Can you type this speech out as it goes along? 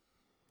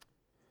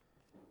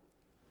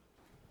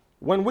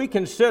when we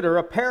consider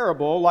a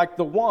parable like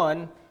the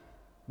one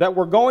that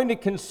we're going to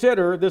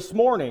consider this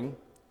morning,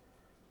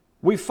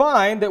 we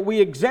find that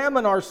we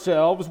examine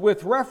ourselves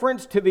with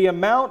reference to the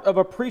amount of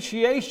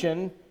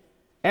appreciation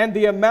and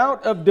the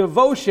amount of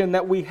devotion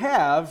that we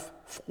have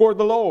for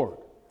the Lord.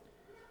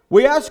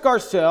 We ask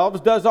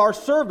ourselves, does our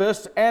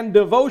service and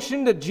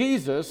devotion to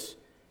Jesus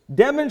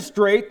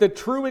demonstrate the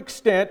true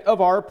extent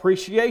of our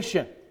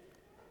appreciation?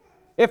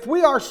 If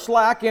we are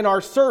slack in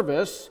our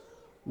service,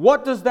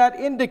 what does that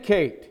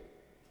indicate?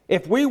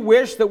 If we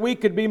wish that we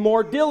could be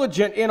more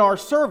diligent in our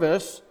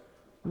service,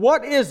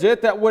 what is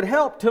it that would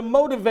help to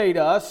motivate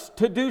us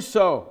to do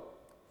so?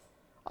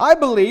 I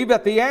believe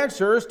that the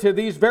answers to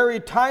these very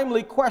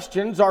timely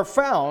questions are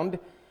found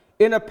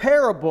in a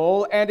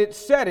parable and its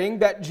setting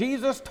that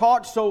Jesus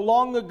taught so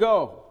long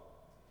ago.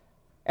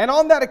 And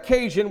on that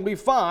occasion, we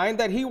find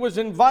that he was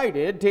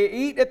invited to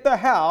eat at the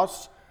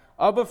house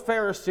of a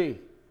Pharisee.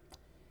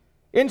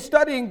 In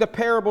studying the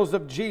parables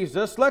of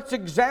Jesus, let's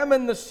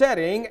examine the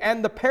setting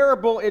and the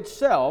parable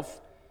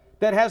itself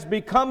that has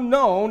become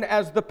known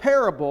as the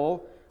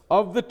parable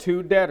of the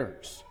two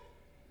debtors.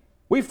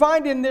 We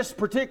find in this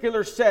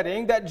particular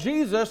setting that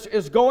Jesus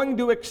is going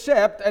to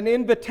accept an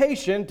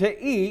invitation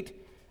to eat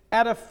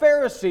at a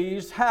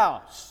Pharisee's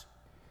house.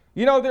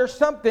 You know, there's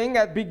something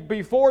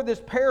before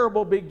this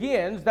parable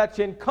begins that's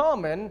in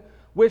common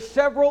with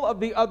several of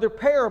the other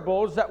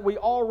parables that we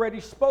already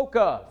spoke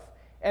of,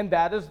 and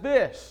that is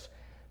this.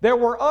 There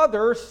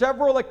were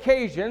several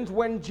occasions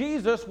when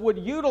Jesus would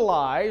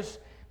utilize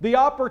the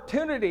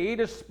opportunity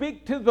to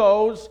speak to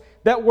those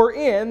that were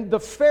in the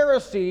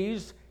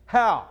Pharisees'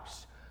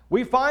 house.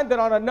 We find that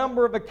on a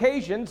number of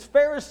occasions,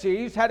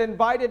 Pharisees had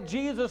invited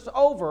Jesus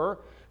over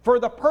for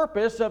the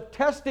purpose of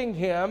testing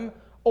him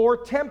or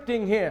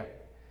tempting him.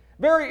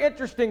 Very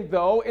interesting,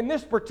 though, in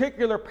this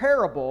particular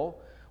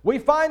parable, we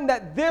find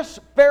that this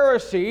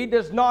Pharisee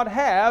does not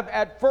have,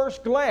 at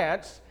first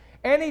glance,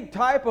 any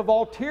type of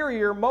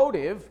ulterior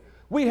motive.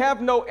 We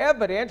have no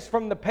evidence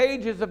from the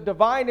pages of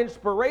divine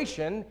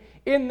inspiration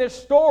in this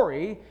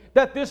story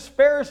that this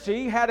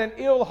Pharisee had an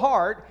ill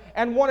heart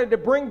and wanted to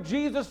bring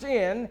Jesus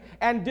in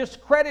and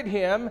discredit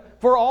him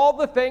for all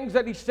the things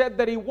that he said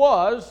that he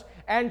was,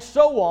 and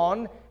so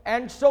on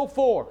and so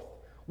forth.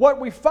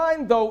 What we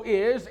find, though,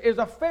 is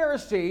a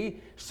Pharisee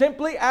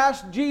simply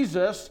asked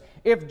Jesus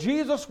if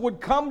Jesus would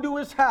come to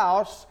his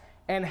house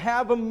and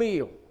have a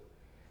meal.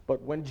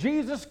 But when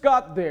Jesus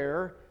got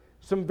there,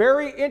 some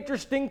very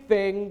interesting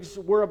things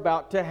were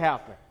about to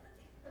happen.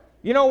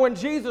 You know, when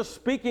Jesus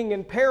speaking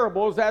in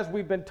parables, as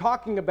we've been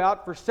talking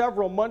about for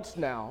several months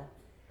now,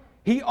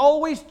 he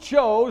always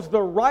chose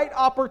the right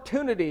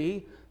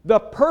opportunity, the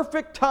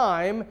perfect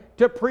time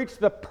to preach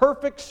the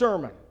perfect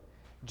sermon.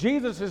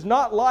 Jesus is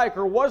not like,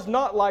 or was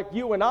not like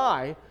you and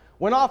I,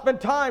 when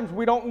oftentimes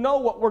we don't know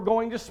what we're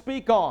going to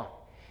speak on.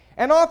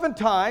 And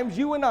oftentimes,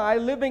 you and I,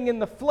 living in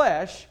the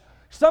flesh,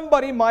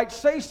 somebody might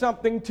say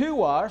something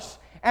to us,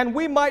 and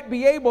we might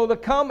be able to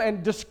come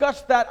and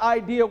discuss that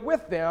idea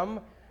with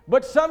them,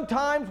 but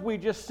sometimes we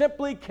just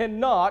simply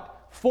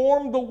cannot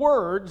form the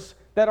words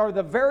that are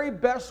the very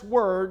best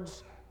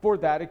words for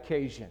that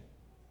occasion.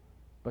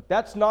 But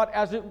that's not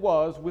as it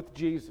was with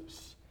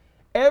Jesus.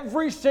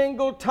 Every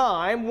single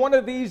time one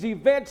of these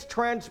events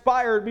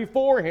transpired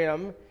before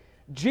him,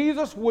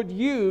 Jesus would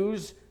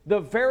use the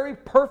very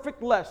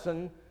perfect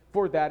lesson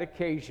for that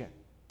occasion.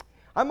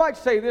 I might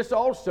say this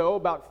also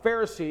about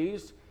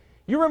Pharisees.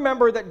 You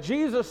remember that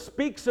Jesus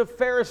speaks of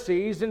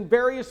Pharisees in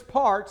various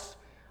parts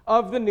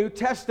of the New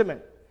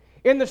Testament.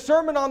 In the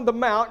Sermon on the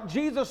Mount,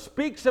 Jesus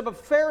speaks of a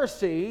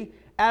Pharisee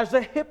as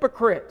a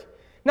hypocrite.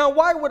 Now,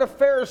 why would a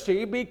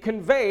Pharisee be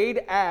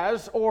conveyed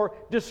as or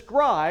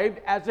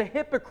described as a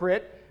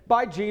hypocrite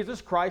by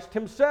Jesus Christ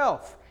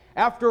himself?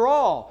 After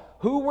all,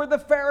 who were the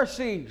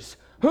Pharisees?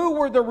 Who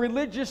were the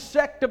religious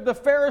sect of the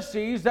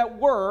Pharisees that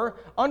were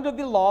under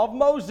the law of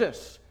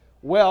Moses?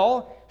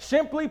 Well,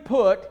 simply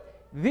put,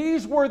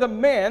 these were the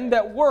men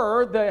that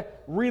were the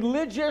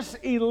religious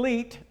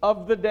elite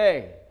of the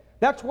day.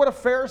 That's what a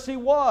Pharisee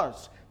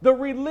was, the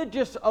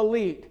religious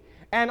elite.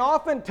 And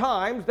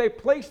oftentimes they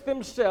placed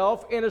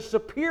themselves in a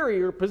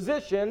superior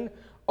position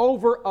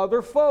over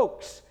other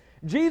folks.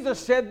 Jesus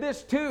said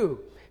this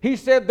too. He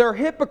said they're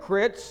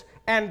hypocrites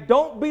and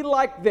don't be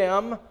like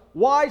them.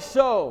 Why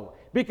so?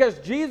 Because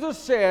Jesus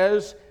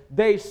says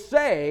they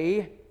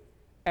say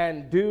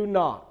and do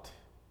not.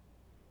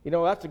 You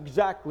know, that's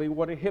exactly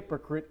what a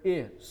hypocrite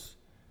is.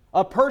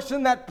 A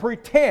person that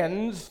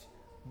pretends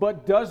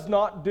but does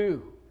not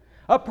do.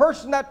 A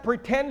person that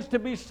pretends to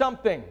be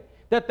something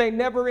that they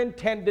never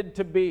intended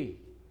to be.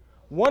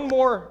 One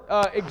more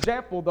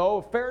example, though,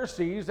 of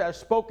Pharisees as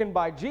spoken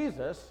by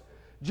Jesus.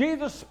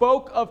 Jesus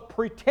spoke of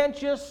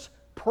pretentious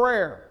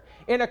prayer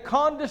in a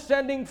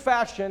condescending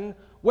fashion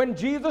when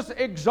Jesus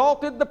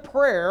exalted the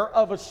prayer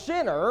of a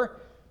sinner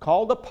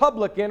called a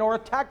publican or a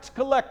tax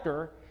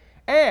collector,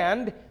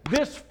 and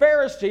this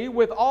Pharisee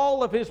with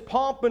all of his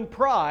pomp and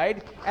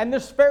pride, and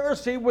this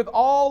Pharisee with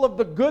all of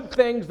the good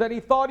things that he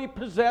thought he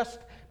possessed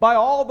by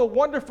all the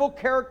wonderful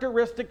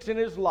characteristics in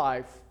his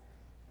life,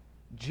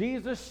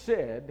 Jesus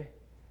said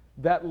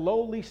that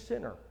lowly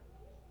sinner,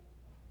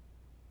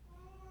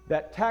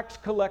 that tax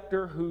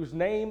collector whose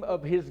name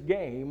of his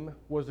game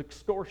was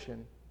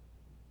extortion,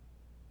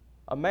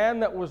 a man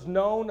that was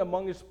known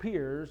among his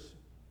peers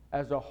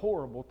as a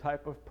horrible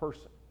type of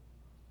person,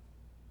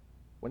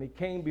 when he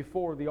came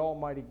before the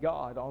Almighty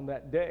God on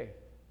that day,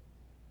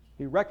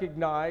 he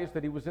recognized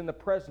that he was in the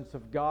presence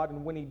of God,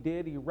 and when he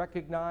did, he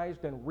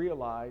recognized and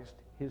realized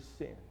his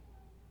sin.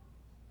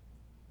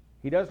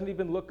 He doesn't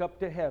even look up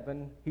to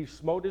heaven. He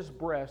smote his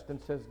breast and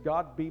says,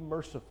 God, be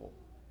merciful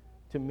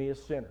to me, a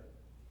sinner.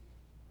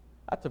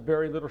 That's a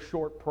very little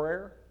short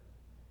prayer,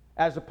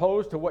 as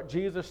opposed to what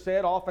Jesus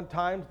said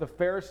oftentimes the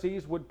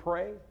Pharisees would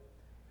pray.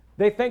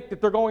 They think that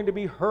they're going to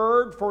be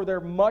heard for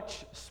their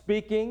much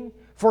speaking,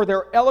 for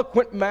their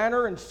eloquent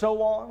manner, and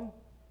so on.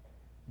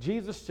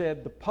 Jesus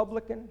said, the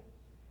publican,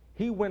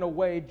 he went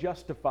away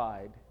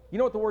justified. You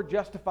know what the word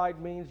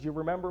justified means? You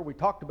remember, we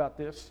talked about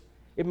this.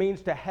 It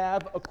means to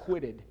have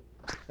acquitted.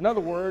 In other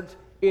words,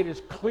 it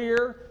is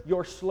clear,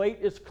 your slate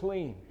is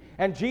clean.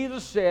 And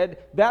Jesus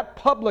said that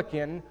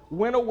publican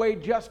went away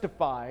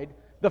justified.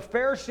 The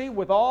Pharisee,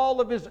 with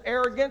all of his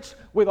arrogance,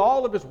 with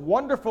all of his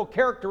wonderful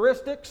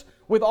characteristics,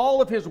 with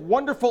all of his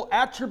wonderful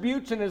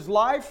attributes in his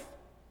life,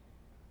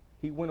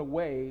 he went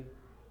away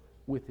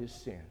with his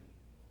sin.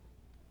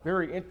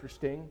 Very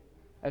interesting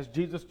as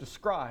Jesus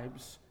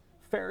describes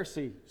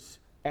Pharisees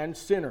and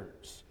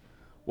sinners.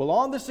 Well,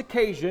 on this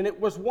occasion, it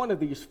was one of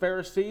these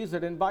Pharisees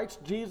that invites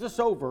Jesus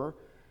over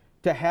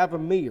to have a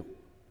meal.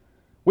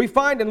 We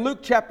find in Luke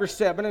chapter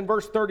 7 and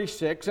verse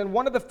 36, and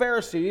one of the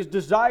Pharisees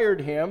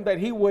desired him that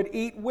he would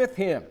eat with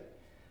him.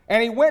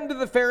 And he went into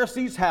the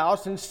Pharisee's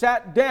house and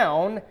sat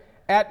down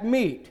at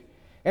meat.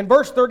 In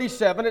verse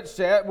 37, it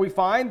said, we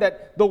find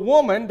that there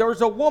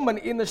was a woman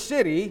in the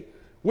city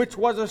which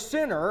was a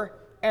sinner,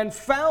 and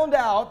found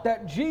out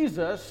that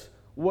Jesus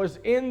was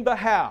in the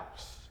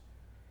house.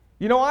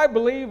 You know, I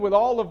believe with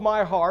all of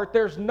my heart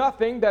there's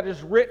nothing that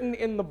is written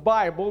in the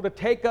Bible to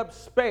take up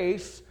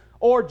space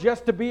or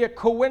just to be a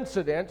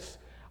coincidence.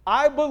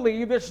 I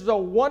believe this is a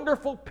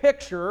wonderful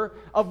picture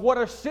of what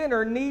a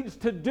sinner needs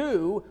to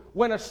do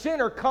when a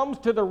sinner comes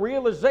to the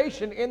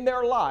realization in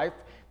their life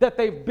that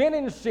they've been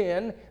in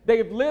sin,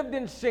 they've lived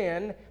in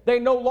sin, they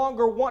no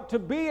longer want to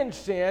be in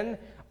sin.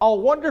 A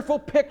wonderful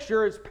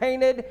picture is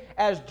painted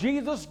as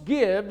Jesus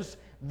gives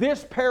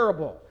this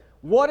parable.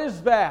 What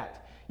is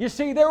that? You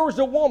see, there was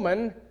a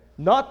woman,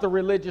 not the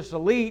religious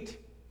elite,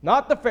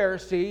 not the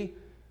Pharisee.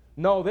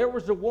 No, there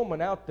was a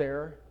woman out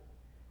there,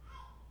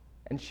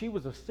 and she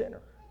was a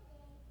sinner.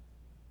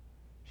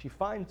 She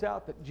finds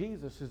out that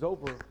Jesus is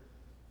over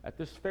at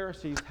this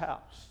Pharisee's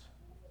house.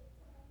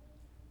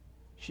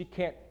 She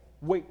can't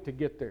wait to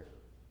get there.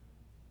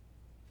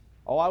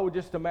 Oh, I would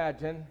just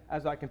imagine,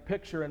 as I can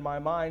picture in my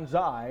mind's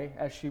eye,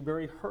 as she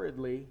very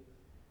hurriedly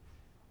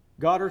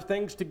got her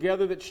things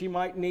together that she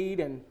might need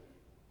and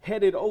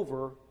headed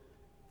over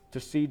to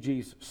see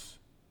Jesus.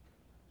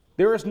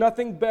 There is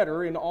nothing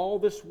better in all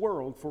this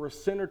world for a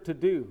sinner to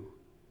do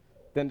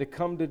than to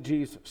come to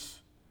Jesus.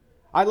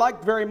 I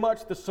liked very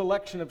much the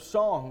selection of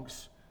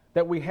songs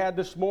that we had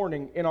this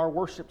morning in our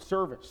worship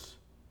service.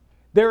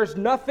 There is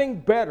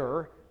nothing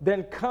better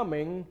than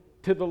coming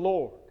to the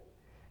Lord.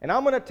 And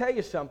I'm going to tell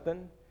you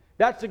something.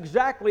 That's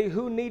exactly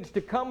who needs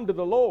to come to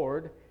the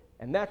Lord,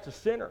 and that's a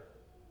sinner.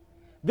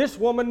 This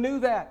woman knew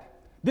that.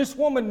 This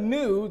woman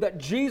knew that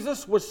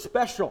Jesus was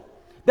special,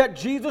 that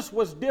Jesus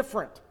was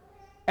different,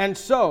 and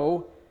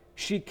so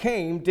she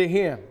came to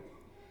him.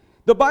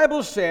 The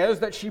Bible says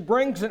that she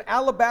brings an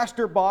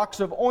alabaster box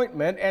of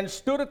ointment and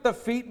stood at the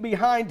feet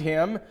behind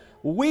him,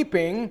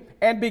 weeping,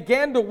 and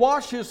began to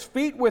wash his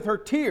feet with her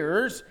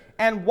tears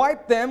and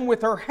wiped them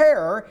with her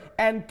hair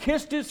and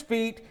kissed his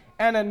feet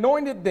and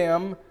anointed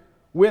them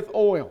with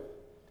oil.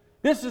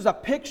 This is a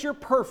picture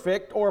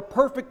perfect or a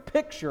perfect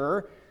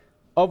picture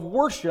of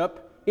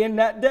worship in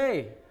that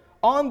day.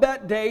 On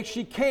that day,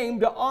 she came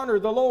to honor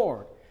the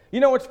Lord. You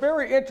know, it's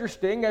very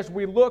interesting as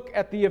we look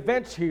at the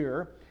events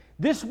here.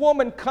 This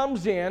woman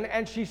comes in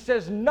and she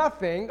says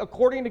nothing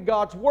according to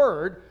God's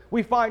word.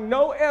 We find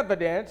no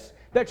evidence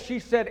that she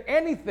said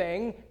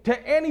anything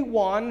to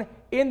anyone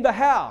in the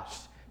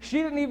house. She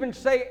didn't even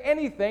say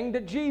anything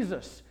to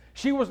Jesus.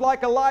 She was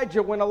like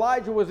Elijah when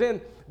Elijah was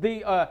in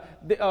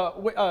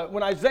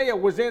when Isaiah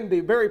was in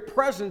the very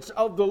presence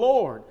of the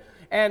Lord.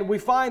 And we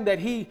find that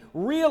he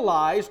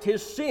realized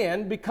his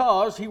sin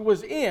because he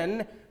was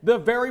in the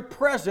very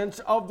presence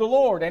of the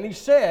Lord. And he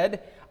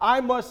said,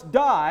 I must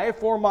die,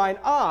 for mine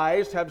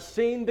eyes have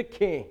seen the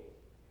King.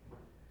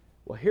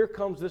 Well, here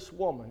comes this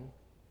woman,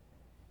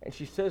 and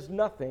she says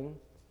nothing,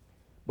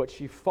 but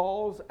she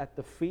falls at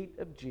the feet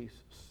of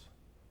Jesus.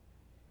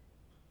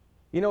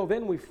 You know,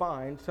 then we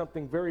find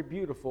something very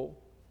beautiful,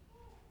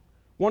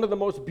 one of the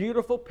most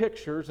beautiful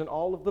pictures in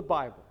all of the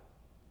Bible.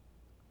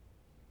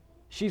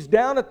 She's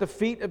down at the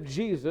feet of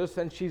Jesus,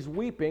 and she's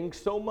weeping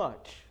so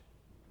much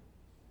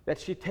that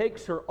she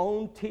takes her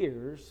own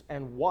tears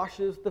and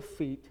washes the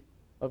feet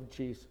of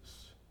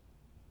Jesus.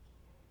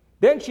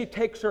 Then she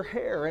takes her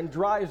hair and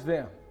dries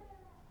them.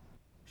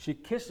 she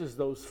kisses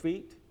those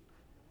feet,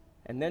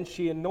 and then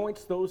she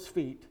anoints those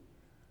feet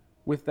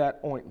with that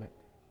ointment.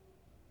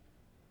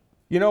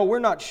 You know, we're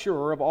not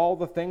sure of all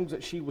the things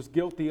that she was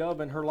guilty of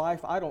in her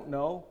life. I don't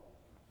know.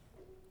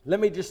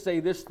 Let me just say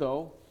this,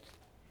 though.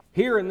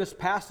 Here in this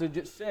passage,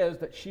 it says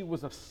that she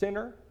was a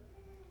sinner.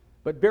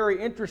 But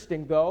very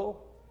interesting, though,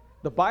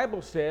 the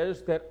Bible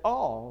says that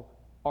all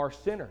are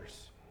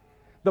sinners.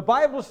 The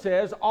Bible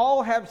says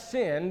all have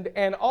sinned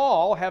and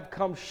all have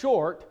come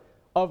short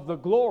of the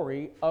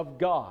glory of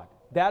God.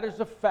 That is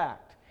a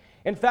fact.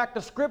 In fact,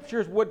 the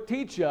Scriptures would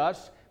teach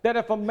us that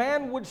if a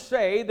man would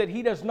say that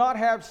he does not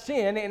have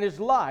sin in his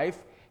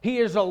life, he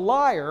is a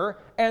liar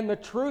and the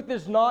truth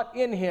is not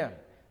in him.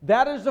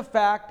 That is a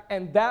fact,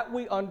 and that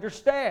we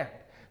understand.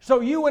 So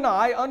you and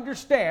I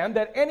understand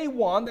that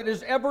anyone that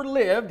has ever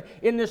lived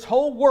in this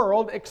whole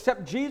world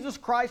except Jesus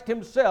Christ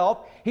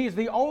himself, he's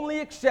the only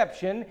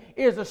exception,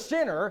 is a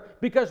sinner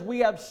because we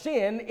have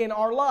sin in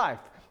our life.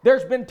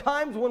 There's been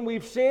times when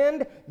we've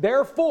sinned,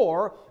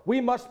 therefore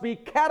we must be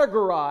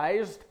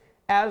categorized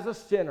as a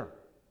sinner.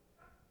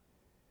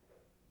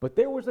 But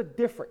there was a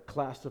different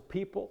class of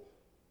people.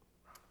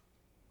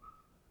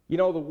 You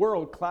know, the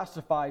world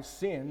classifies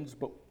sins,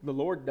 but the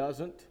Lord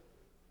doesn't.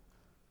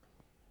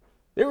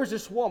 There was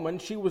this woman,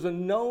 she was a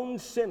known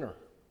sinner.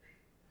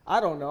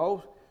 I don't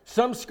know.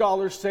 Some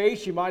scholars say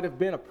she might have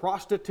been a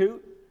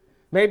prostitute,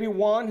 maybe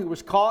one who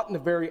was caught in the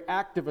very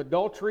act of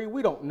adultery.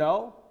 We don't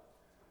know.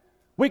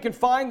 We can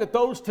find that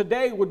those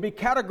today would be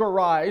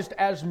categorized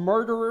as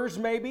murderers,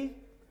 maybe.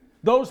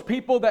 Those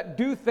people that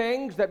do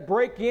things that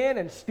break in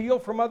and steal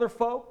from other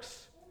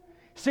folks.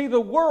 See,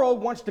 the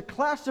world wants to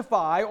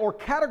classify or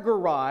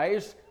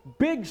categorize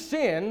big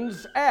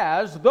sins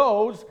as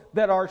those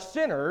that are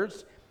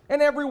sinners,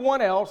 and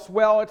everyone else,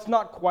 well, it's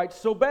not quite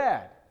so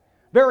bad.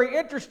 Very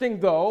interesting,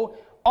 though,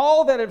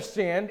 all that have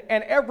sinned,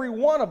 and every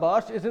one of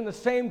us is in the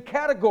same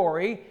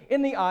category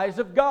in the eyes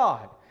of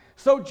God.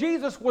 So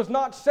Jesus was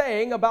not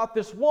saying about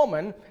this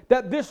woman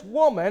that this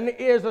woman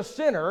is a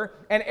sinner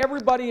and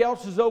everybody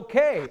else is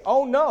okay.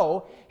 Oh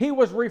no, he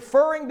was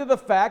referring to the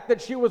fact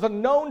that she was a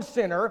known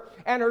sinner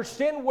and her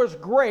sin was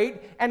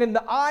great, and in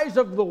the eyes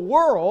of the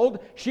world,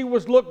 she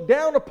was looked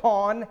down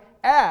upon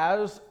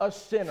as a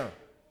sinner.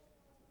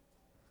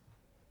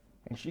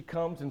 And she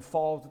comes and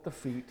falls at the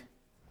feet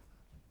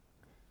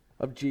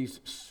of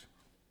Jesus.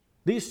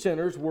 These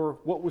sinners were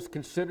what was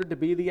considered to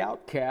be the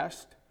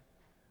outcast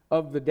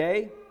of the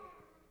day.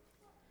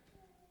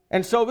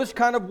 And so this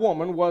kind of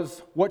woman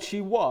was what she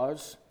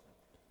was.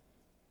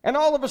 And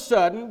all of a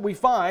sudden, we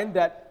find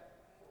that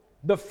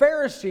the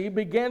Pharisee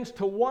begins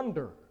to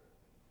wonder,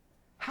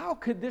 how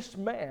could this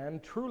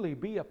man truly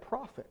be a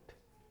prophet?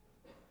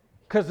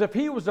 Because if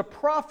he was a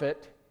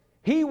prophet,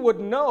 he would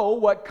know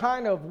what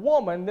kind of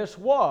woman this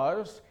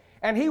was,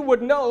 and he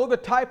would know the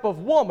type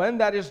of woman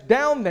that is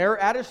down there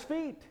at his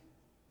feet.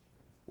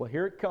 Well,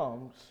 here it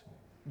comes.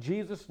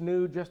 Jesus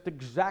knew just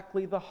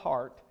exactly the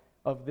heart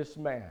of this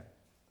man.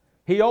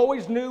 He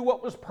always knew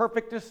what was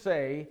perfect to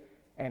say,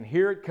 and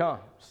here it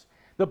comes.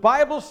 The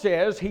Bible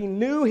says he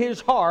knew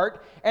his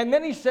heart, and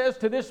then he says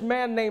to this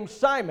man named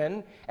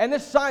Simon, and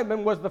this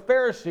Simon was the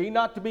Pharisee,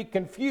 not to be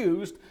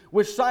confused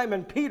with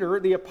Simon Peter,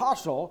 the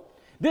apostle.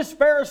 This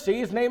Pharisee,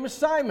 his name is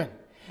Simon.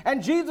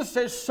 And Jesus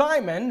says,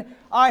 Simon,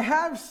 I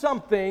have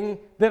something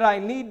that I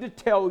need to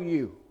tell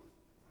you.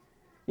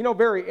 You know,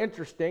 very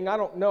interesting. I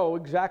don't know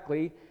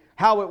exactly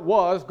how it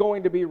was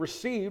going to be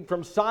received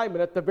from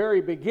Simon at the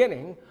very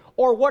beginning,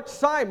 or what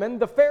Simon,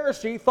 the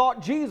Pharisee,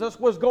 thought Jesus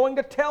was going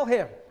to tell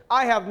him.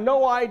 I have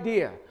no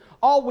idea.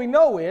 All we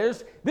know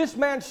is this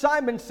man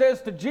Simon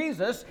says to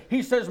Jesus,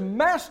 he says,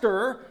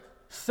 Master,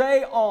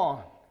 say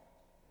on.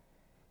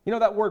 You know,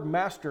 that word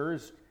master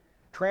is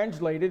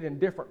translated in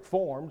different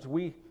forms.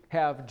 We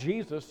have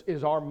Jesus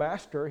is our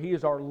master. He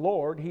is our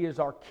Lord. He is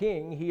our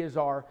King. He is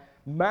our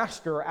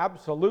master,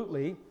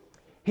 absolutely.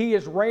 He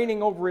is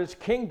reigning over his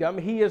kingdom.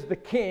 He is the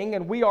king,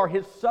 and we are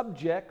his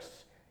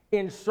subjects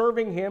in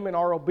serving him in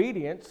our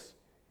obedience.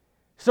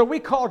 So we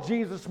call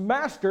Jesus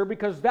master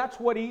because that's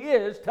what he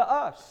is to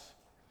us.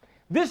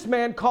 This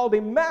man called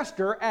him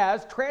master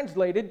as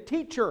translated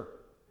teacher.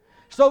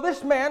 So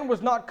this man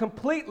was not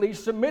completely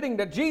submitting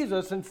to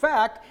Jesus. In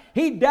fact,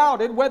 he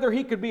doubted whether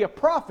he could be a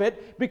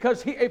prophet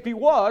because if he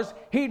was,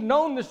 he'd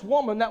known this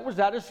woman that was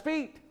at his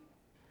feet.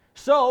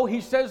 So he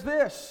says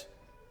this,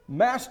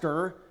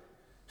 Master,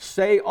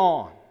 say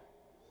on.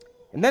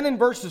 And then in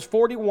verses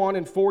 41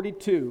 and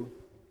 42,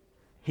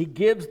 he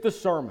gives the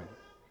sermon.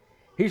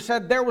 He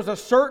said, there was a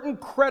certain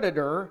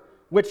creditor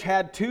which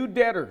had two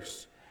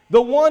debtors.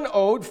 The one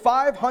owed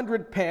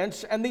 500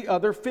 pence and the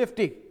other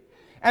 50.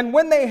 And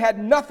when they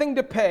had nothing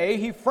to pay,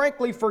 he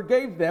frankly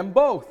forgave them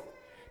both.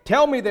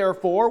 Tell me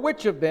therefore,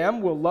 which of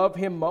them will love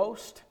him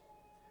most?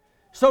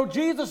 So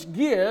Jesus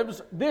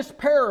gives this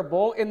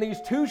parable in these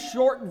two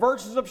short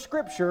verses of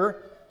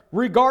Scripture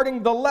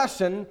regarding the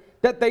lesson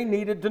that they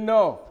needed to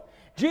know.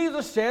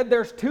 Jesus said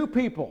there's two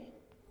people,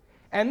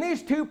 and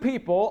these two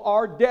people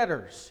are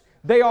debtors.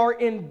 They are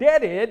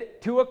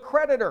indebted to a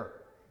creditor.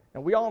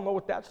 And we all know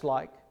what that's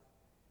like.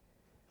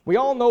 We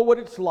all know what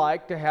it's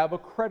like to have a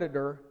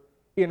creditor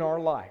in our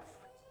life.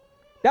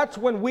 That's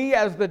when we,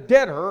 as the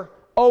debtor,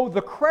 owe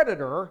the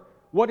creditor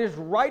what is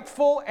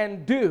rightful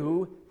and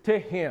due to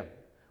him.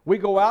 We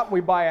go out and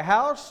we buy a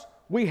house,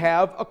 we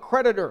have a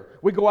creditor.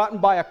 We go out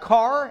and buy a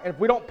car, and if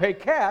we don't pay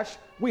cash,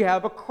 we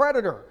have a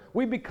creditor.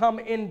 We become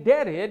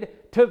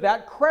indebted to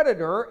that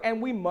creditor,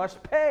 and we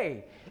must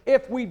pay.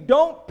 If we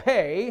don't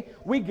pay,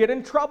 we get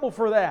in trouble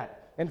for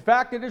that. In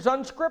fact, it is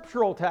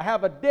unscriptural to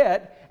have a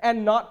debt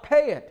and not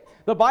pay it.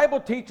 The Bible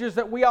teaches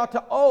that we ought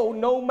to owe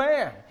no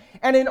man.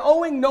 And in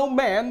owing no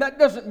man, that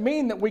doesn't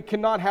mean that we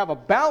cannot have a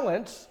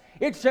balance.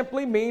 It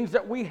simply means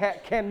that we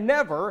can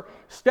never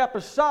step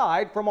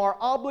aside from our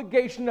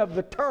obligation of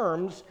the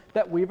terms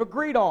that we've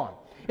agreed on.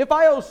 If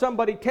I owe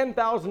somebody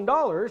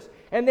 $10,000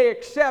 and they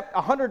accept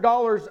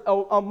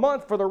 $100 a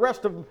month for the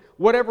rest of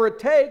whatever it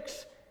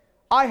takes,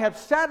 I have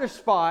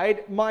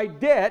satisfied my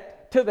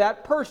debt to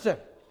that person.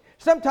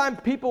 Sometimes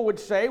people would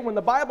say, when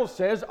the Bible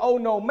says, owe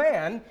no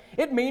man,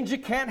 it means you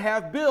can't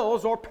have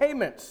bills or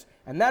payments.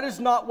 And that is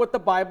not what the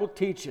Bible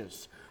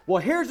teaches.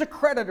 Well, here's a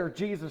creditor,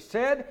 Jesus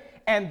said,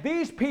 and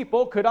these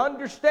people could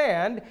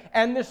understand,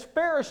 and this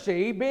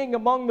Pharisee, being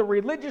among the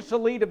religious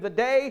elite of the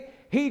day,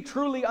 he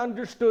truly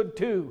understood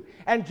too.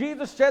 And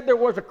Jesus said there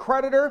was a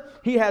creditor.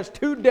 He has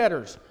two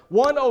debtors.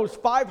 One owes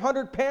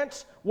 500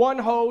 pence,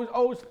 one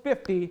owes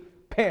 50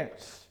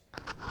 pence.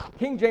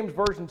 King James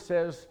Version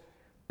says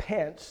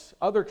pence.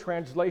 Other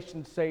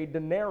translations say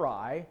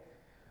denarii,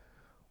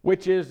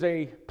 which is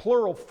a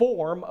plural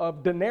form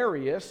of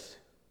denarius.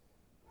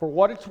 For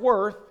what it's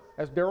worth,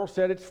 as Darrell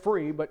said, it's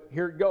free, but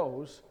here it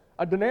goes.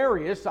 A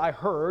denarius, I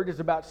heard, is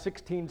about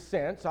 16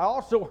 cents. I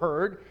also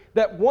heard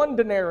that one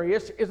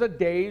denarius is a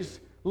day's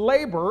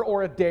labor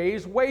or a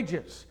day's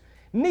wages.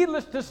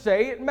 Needless to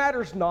say, it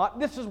matters not.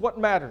 This is what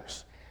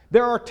matters.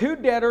 There are two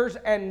debtors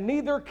and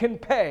neither can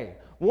pay.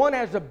 One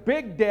has a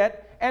big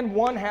debt and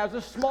one has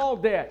a small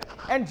debt.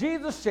 And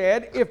Jesus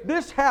said, if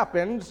this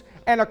happens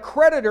and a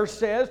creditor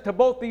says to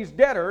both these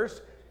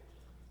debtors,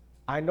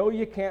 I know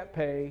you can't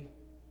pay,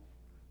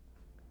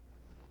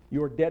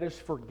 your debt is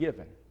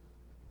forgiven.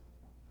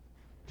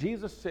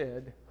 Jesus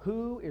said,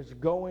 who is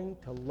going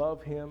to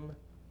love him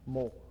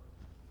more?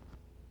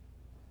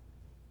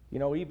 You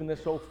know, even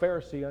this old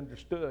Pharisee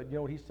understood. You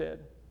know what he said?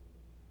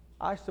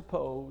 I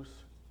suppose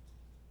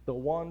the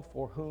one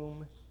for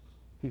whom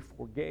he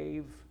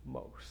forgave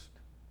most.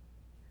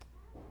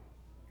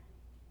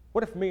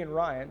 What if me and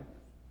Ryan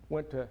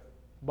went to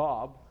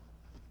Bob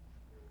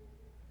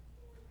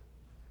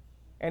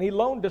and he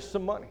loaned us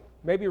some money?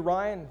 Maybe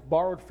Ryan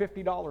borrowed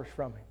 $50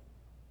 from him.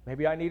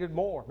 Maybe I needed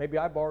more. Maybe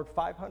I borrowed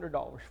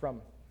 $500 from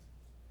him.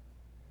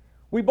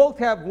 We both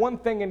have one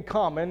thing in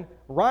common.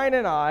 Ryan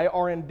and I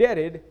are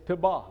indebted to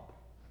Bob.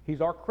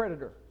 He's our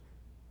creditor.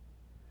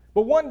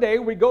 But one day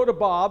we go to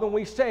Bob and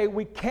we say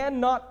we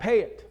cannot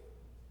pay it.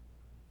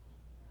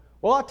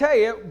 Well, I'll tell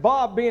you,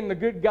 Bob, being the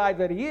good guy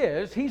that he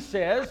is, he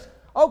says,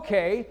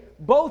 okay,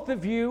 both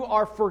of you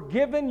are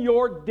forgiven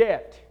your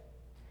debt.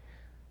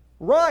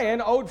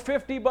 Ryan owed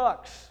 $50.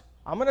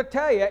 I'm going to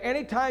tell you,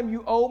 anytime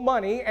you owe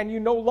money and you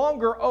no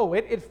longer owe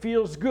it, it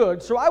feels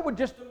good. So I would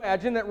just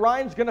imagine that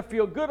Ryan's going to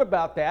feel good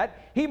about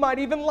that. He might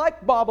even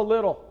like Bob a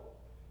little.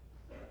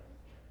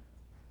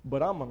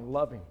 But I'm going to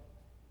love him.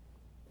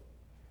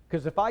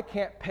 Because if I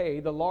can't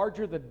pay, the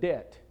larger the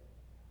debt,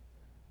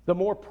 the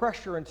more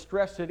pressure and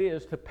stress it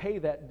is to pay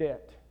that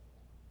debt.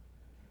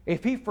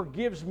 If he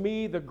forgives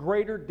me the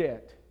greater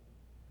debt,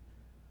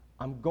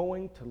 I'm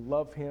going to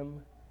love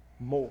him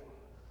more.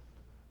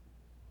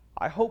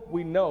 I hope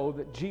we know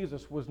that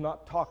Jesus was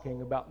not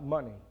talking about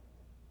money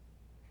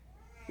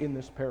in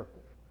this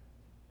parable.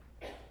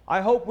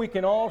 I hope we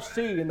can all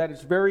see and that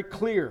it's very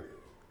clear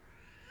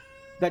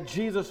that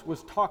Jesus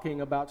was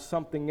talking about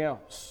something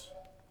else.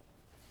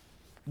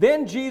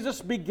 Then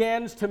Jesus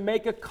begins to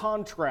make a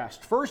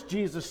contrast. First,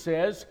 Jesus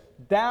says,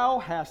 "Thou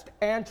hast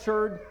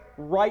answered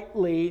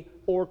rightly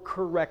or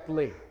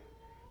correctly."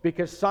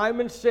 Because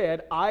Simon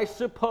said, I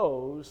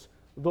suppose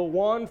the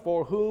one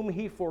for whom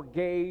he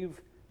forgave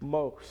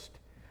most.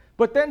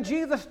 But then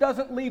Jesus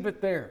doesn't leave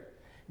it there.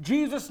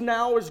 Jesus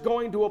now is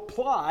going to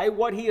apply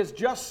what he has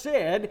just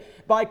said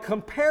by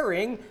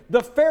comparing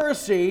the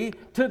Pharisee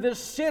to this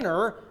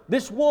sinner,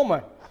 this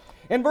woman.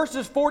 In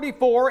verses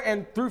 44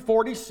 and through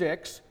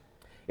 46,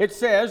 it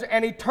says,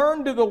 And he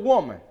turned to the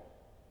woman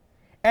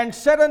and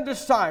said unto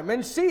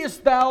Simon,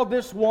 Seest thou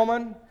this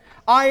woman?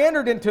 I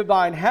entered into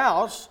thine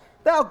house.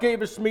 Thou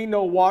gavest me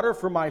no water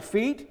for my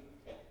feet,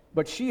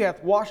 but she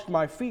hath washed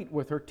my feet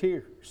with her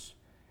tears,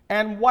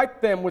 and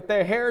wiped them with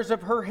the hairs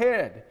of her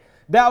head.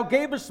 Thou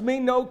gavest me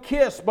no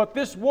kiss, but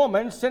this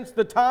woman, since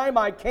the time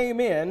I came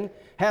in,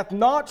 hath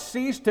not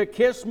ceased to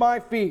kiss my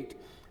feet.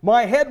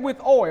 My head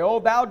with oil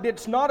thou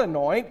didst not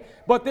anoint,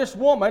 but this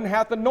woman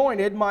hath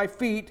anointed my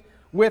feet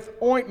with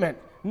ointment.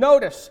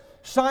 Notice,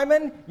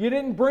 Simon, you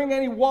didn't bring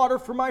any water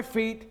for my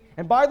feet.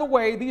 And by the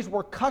way, these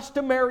were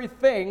customary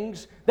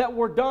things that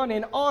were done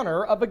in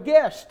honor of a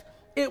guest.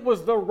 It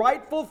was the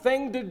rightful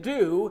thing to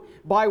do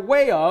by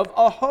way of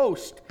a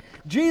host.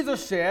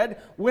 Jesus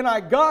said, when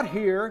I got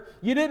here,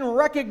 you didn't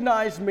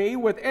recognize me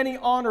with any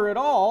honor at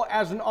all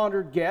as an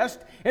honored guest.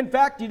 In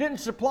fact, you didn't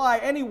supply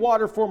any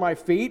water for my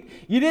feet.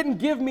 You didn't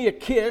give me a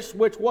kiss,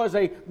 which was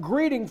a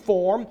greeting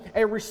form,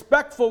 a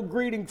respectful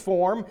greeting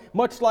form,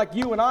 much like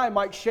you and I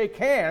might shake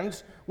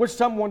hands with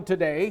someone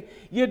today.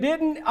 You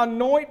didn't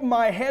anoint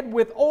my head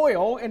with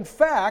oil. In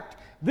fact,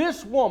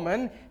 this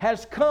woman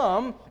has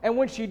come, and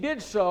when she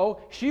did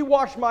so, she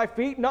washed my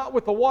feet, not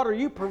with the water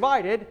you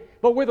provided,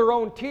 but with her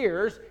own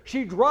tears.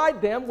 She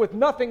dried them with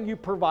nothing you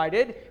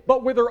provided,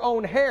 but with her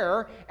own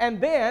hair.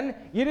 And then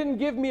you didn't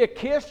give me a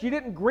kiss. You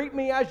didn't greet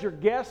me as your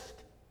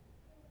guest.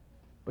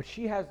 But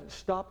she hasn't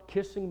stopped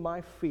kissing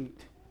my feet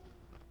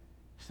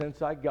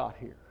since I got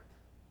here.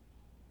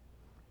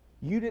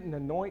 You didn't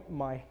anoint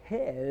my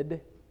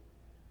head,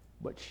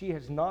 but she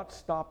has not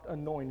stopped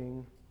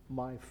anointing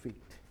my feet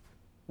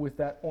with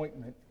that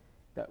ointment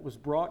that was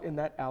brought in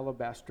that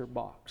alabaster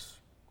box.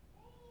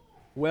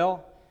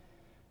 Well,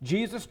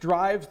 Jesus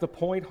drives the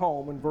point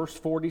home in verse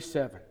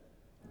 47.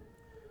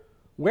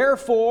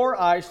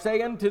 Wherefore I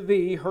say unto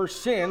thee, her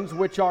sins,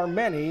 which are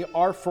many,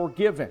 are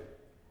forgiven.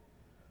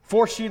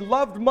 For she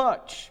loved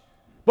much,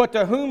 but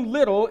to whom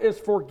little is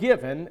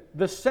forgiven,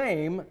 the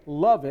same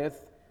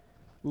loveth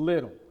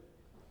little.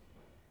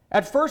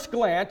 At first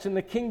glance, in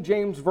the King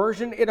James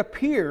Version, it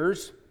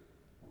appears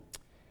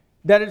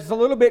that it's a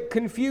little bit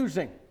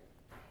confusing.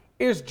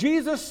 Is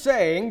Jesus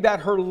saying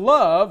that her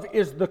love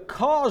is the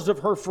cause of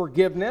her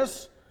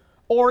forgiveness,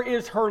 or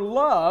is her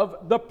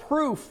love the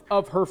proof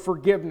of her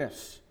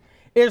forgiveness?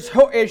 Is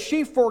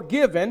she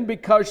forgiven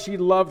because she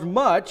loved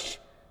much?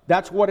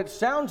 That's what it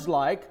sounds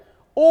like.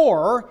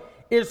 Or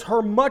is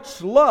her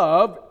much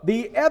love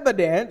the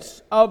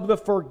evidence of the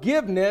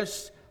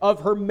forgiveness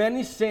of her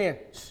many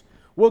sins?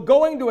 Well,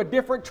 going to a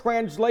different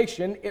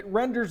translation, it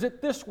renders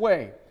it this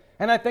way.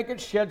 And I think it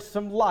sheds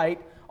some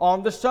light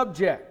on the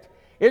subject.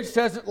 It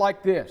says it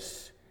like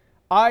this: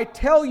 I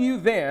tell you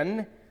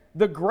then,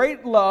 the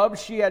great love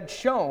she had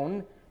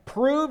shown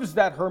proves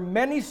that her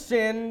many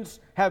sins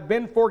have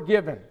been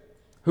forgiven.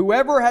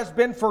 Whoever has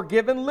been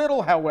forgiven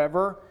little,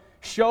 however,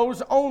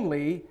 shows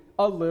only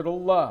a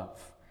little love.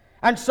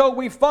 And so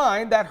we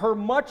find that her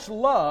much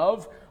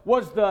love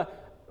was the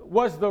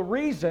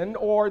reason,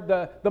 or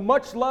the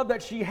much love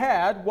that she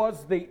had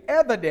was the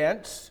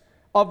evidence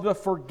of the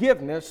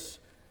forgiveness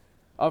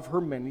of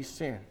her many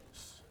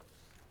sins.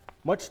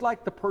 Much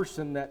like the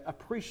person that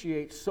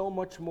appreciates so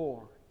much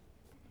more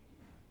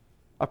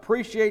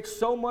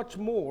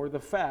the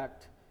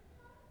fact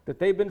that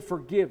they've been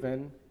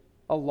forgiven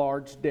a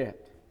large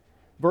debt.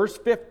 Verse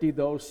 50,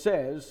 though,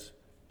 says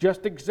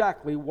just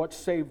exactly what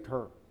saved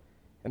her,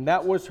 and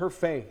that was her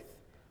faith.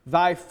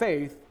 Thy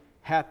faith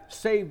hath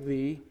saved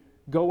thee,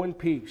 go in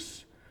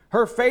peace.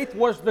 Her faith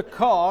was the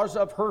cause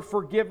of her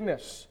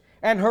forgiveness,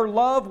 and her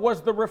love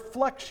was the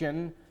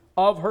reflection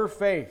of her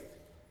faith.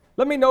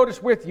 Let me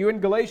notice with you in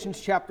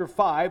Galatians chapter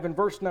 5 and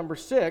verse number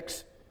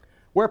 6,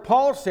 where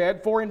Paul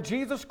said, For in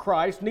Jesus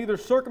Christ neither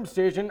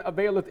circumcision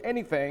availeth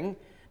anything,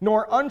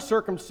 nor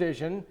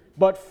uncircumcision,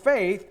 but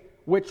faith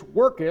which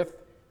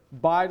worketh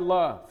by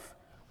love.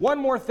 One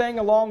more thing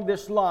along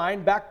this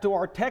line, back to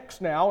our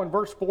text now in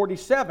verse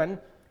 47,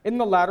 in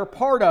the latter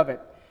part of it.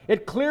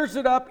 It clears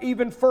it up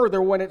even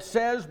further when it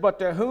says, But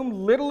to whom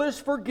little is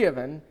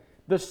forgiven,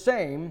 the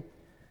same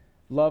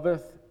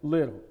loveth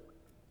little.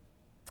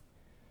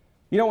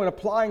 You know, in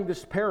applying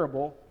this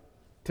parable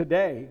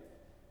today,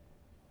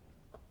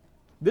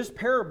 this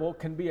parable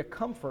can be a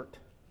comfort,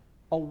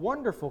 a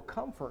wonderful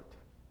comfort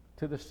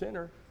to the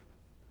sinner.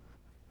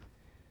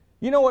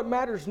 You know, it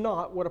matters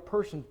not what a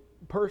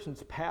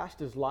person's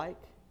past is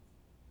like.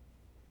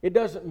 It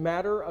doesn't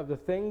matter of the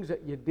things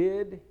that you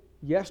did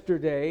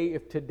yesterday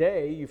if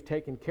today you've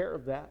taken care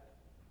of that.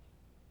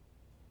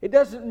 It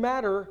doesn't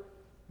matter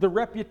the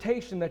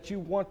reputation that you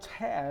once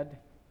had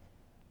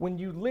when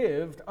you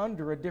lived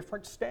under a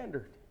different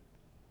standard.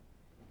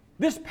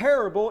 This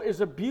parable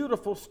is a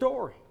beautiful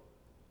story.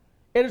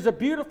 It is a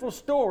beautiful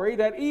story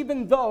that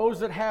even those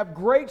that have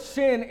great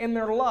sin in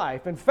their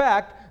life, in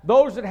fact,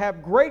 those that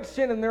have great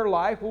sin in their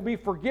life will be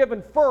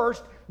forgiven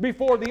first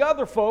before the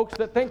other folks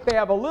that think they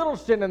have a little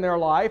sin in their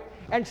life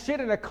and sit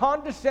in a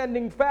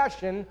condescending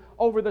fashion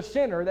over the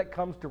sinner that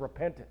comes to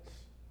repentance.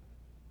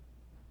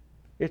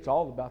 It's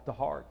all about the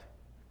heart.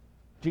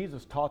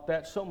 Jesus taught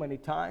that so many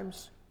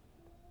times.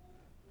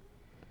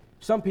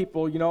 Some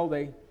people, you know,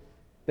 they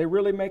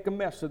really make a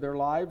mess of their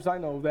lives. I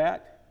know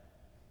that.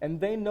 And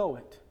they know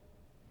it.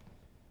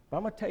 But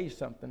I'm going to tell you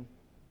something,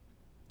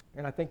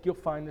 and I think you'll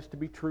find this to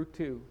be true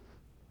too.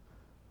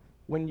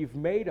 When you've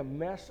made a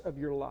mess of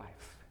your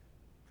life,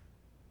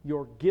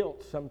 your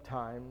guilt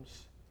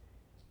sometimes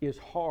is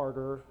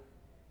harder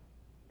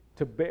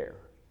to bear.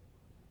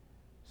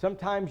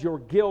 Sometimes your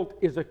guilt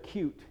is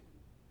acute.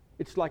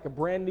 It's like a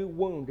brand new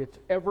wound. It's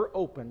ever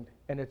opened,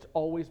 and it's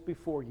always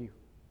before you.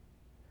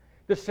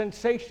 The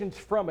sensations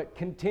from it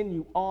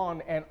continue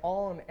on and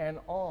on and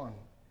on,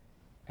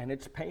 and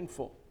it's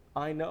painful,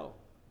 I know.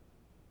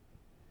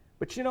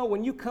 But you know,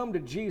 when you come to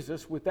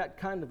Jesus with that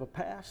kind of a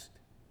past,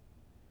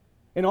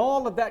 And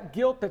all of that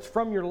guilt that's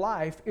from your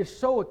life is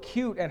so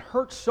acute and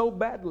hurts so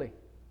badly.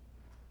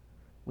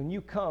 When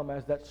you come,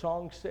 as that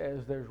song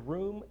says, there's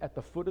room at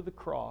the foot of the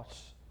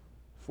cross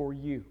for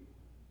you.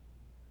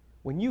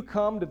 When you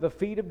come to the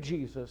feet of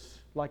Jesus,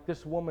 like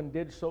this woman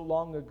did so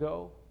long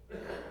ago,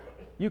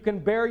 you can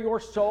bare your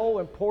soul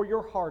and pour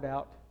your heart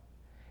out.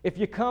 If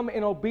you come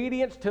in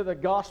obedience to the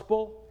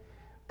gospel,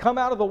 come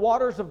out of the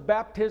waters of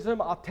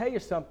baptism, I'll tell you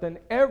something,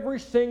 every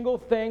single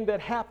thing that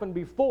happened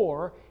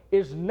before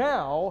is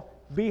now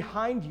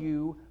behind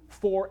you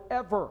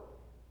forever.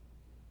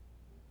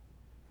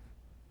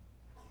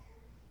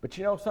 But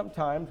you know,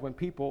 sometimes when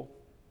people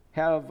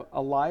have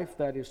a life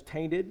that is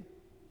tainted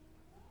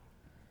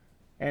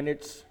and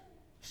it's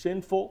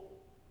sinful,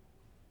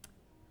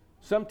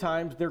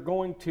 sometimes they're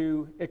going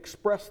to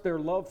express their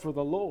love for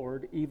the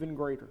Lord even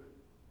greater.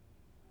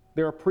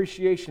 Their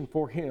appreciation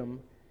for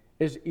Him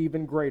is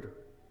even greater.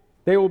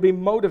 They will be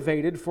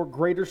motivated for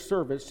greater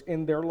service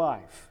in their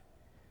life.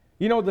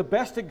 You know, the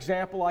best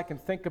example I can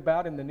think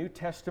about in the New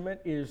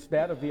Testament is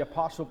that of the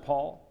Apostle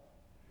Paul.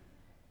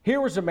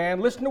 Here was a man,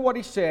 listen to what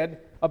he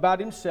said about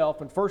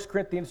himself in 1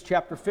 Corinthians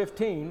chapter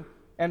 15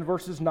 and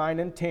verses 9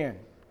 and 10.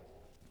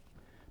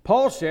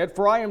 Paul said,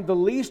 "For I am the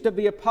least of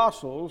the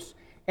apostles,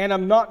 and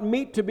am not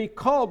meet to be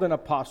called an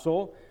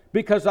apostle,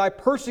 because I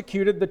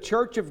persecuted the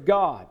church of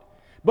God.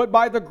 But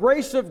by the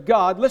grace of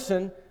God,"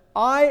 listen,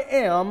 "I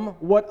am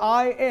what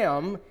I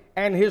am,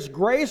 and His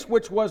grace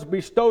which was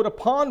bestowed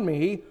upon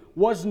me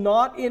was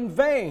not in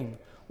vain."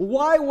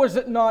 Why was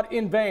it not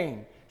in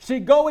vain? See,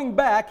 going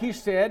back, he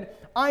said,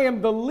 "I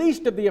am the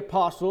least of the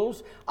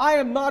apostles. I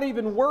am not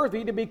even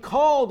worthy to be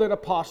called an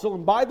apostle."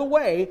 And by the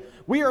way,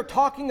 we are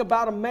talking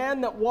about a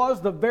man that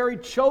was the very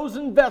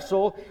chosen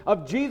vessel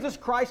of Jesus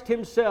Christ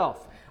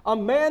Himself. A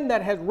man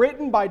that had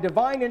written by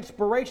divine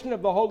inspiration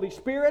of the Holy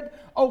Spirit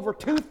over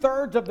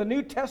 2/3 of the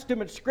New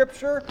Testament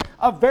Scripture.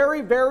 A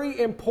very, very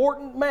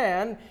important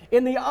man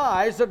in the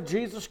eyes of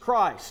Jesus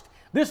Christ.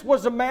 This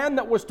was a man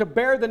that was to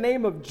bear the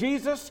name of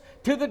Jesus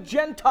to the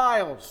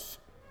Gentiles.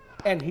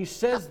 And he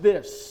says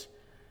this,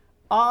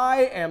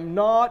 "I am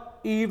not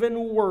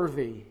even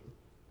worthy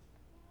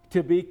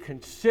to be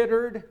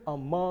considered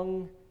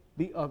among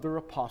the other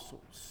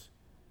apostles,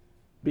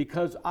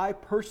 because I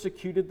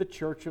persecuted the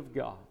church of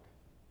God."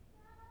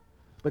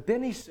 But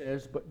then he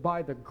says, "But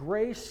by the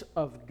grace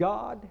of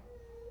God,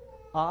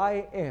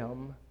 I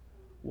am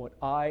what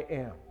I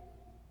am.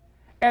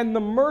 And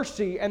the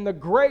mercy and the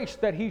grace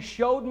that He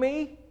showed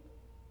me,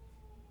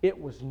 it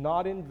was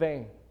not in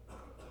vain."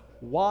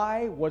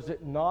 Why was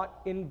it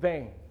not in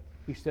vain?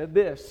 He said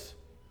this.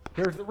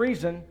 Here's the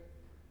reason.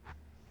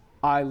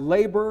 "I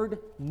labored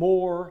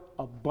more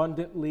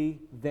abundantly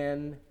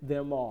than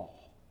them all."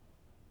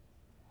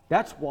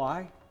 That's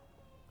why.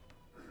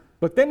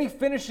 But then he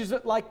finishes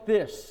it like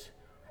this,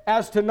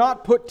 as to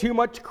not put too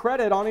much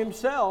credit on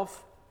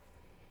himself.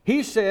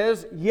 He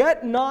says,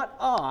 "Yet not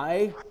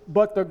I,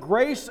 but the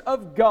grace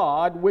of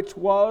God which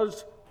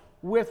was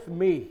with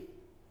me."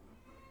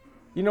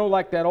 You know,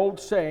 like that old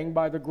saying,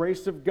 "By the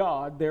grace of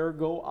God, there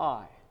go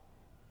I."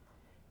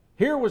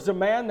 Here was a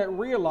man that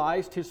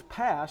realized his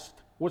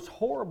past was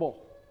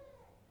horrible.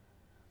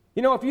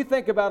 You know, if you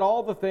think about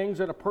all the things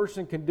that a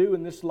person can do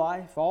in this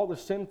life, all the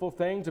sinful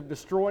things of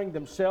destroying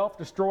themselves,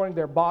 destroying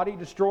their body,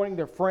 destroying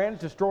their friends,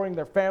 destroying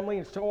their family,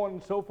 and so on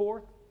and so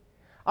forth,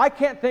 I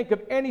can't think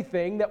of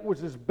anything that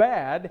was as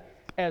bad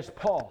as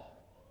Paul.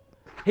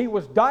 He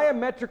was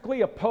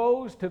diametrically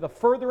opposed to the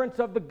furtherance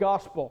of the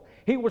gospel.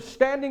 He was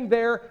standing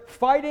there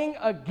fighting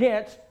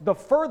against the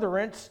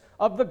furtherance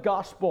of the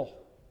gospel,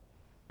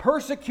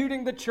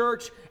 persecuting the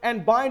church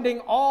and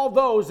binding all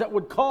those that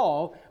would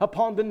call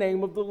upon the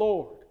name of the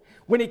Lord.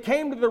 When he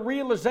came to the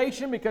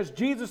realization, because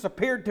Jesus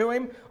appeared to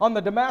him on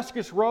the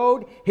Damascus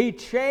road, he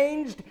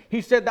changed.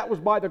 He said that was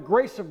by the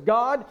grace of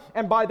God,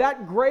 and by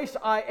that grace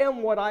I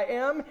am what I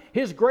am.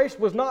 His grace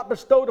was not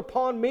bestowed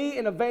upon me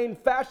in a vain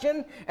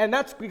fashion, and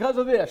that's because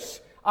of this.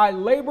 I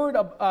labored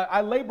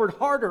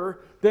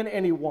harder than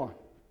anyone.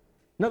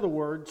 In other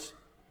words,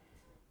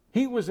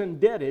 he was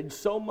indebted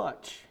so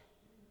much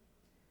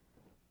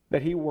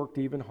that he worked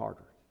even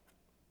harder.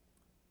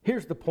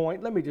 Here's the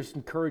point. Let me just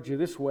encourage you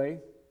this way.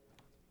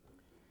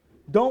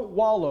 Don't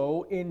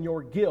wallow in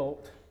your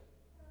guilt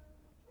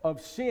of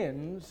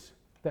sins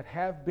that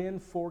have been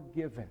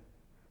forgiven.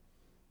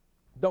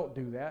 Don't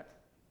do that.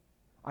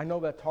 I know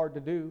that's hard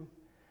to do.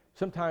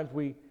 Sometimes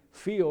we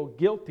feel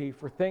guilty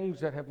for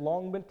things that have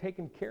long been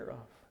taken care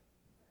of.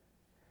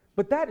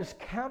 But that is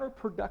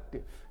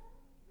counterproductive.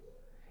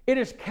 It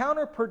is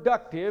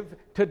counterproductive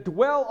to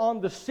dwell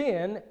on the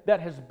sin that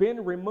has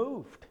been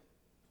removed.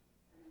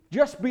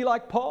 Just be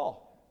like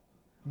Paul.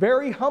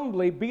 Very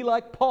humbly be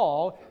like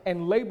Paul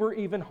and labor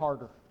even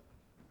harder.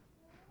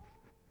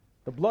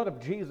 The blood of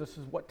Jesus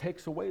is what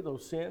takes away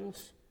those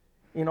sins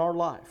in our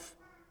life.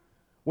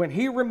 When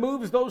He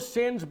removes those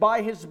sins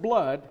by His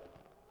blood,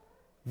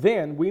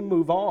 then we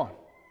move on.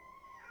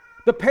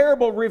 The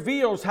parable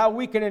reveals how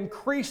we can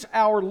increase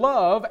our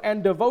love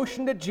and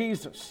devotion to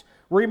Jesus.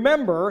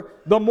 remember,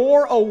 the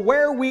more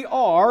aware we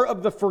are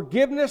of the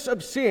forgiveness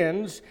of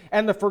sins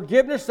and the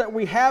forgiveness that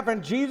we have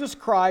in Jesus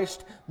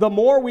Christ, the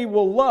more we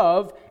will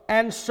love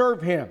and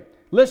serve Him.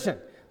 Listen,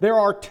 there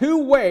are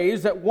two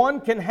ways that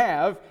one can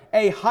have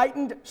a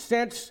heightened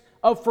sense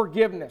of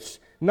forgiveness.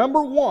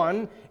 Number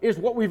one is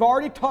what we've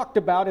already talked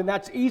about, and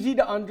that's easy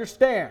to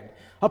understand.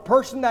 A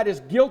person that is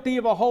guilty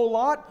of a whole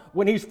lot,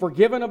 when he's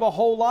forgiven of a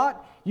whole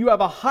lot, you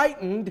have a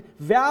heightened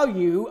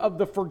value of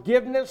the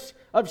forgiveness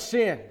of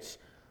sins.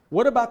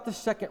 What about the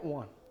second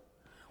one?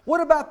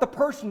 What about the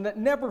person that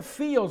never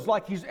feels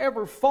like he's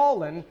ever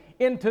fallen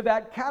into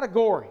that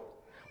category?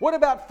 What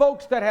about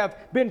folks that have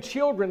been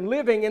children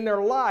living in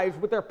their lives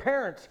with their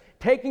parents,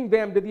 taking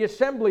them to the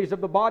assemblies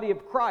of the body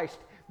of Christ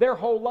their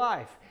whole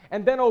life,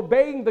 and then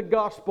obeying the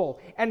gospel,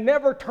 and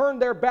never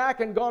turned their back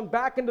and gone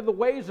back into the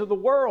ways of the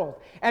world,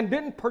 and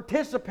didn't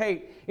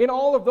participate in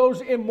all of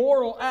those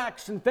immoral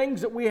acts and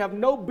things that we have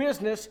no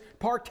business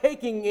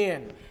partaking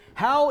in?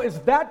 How is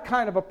that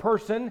kind of a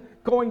person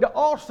going to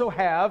also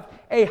have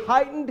a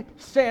heightened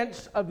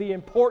sense of the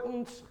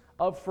importance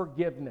of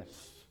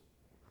forgiveness?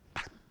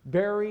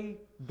 Very,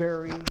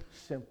 very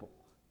simple.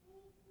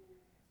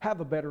 Have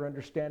a better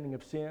understanding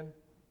of sin.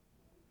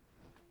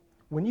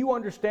 When you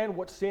understand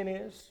what sin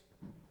is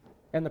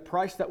and the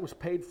price that was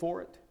paid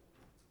for it,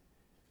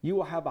 you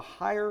will have a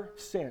higher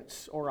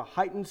sense or a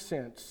heightened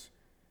sense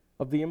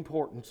of the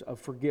importance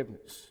of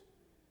forgiveness.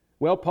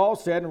 Well, Paul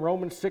said in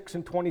Romans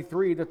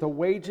 6:23 that the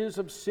wages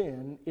of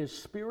sin is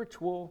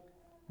spiritual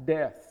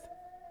death,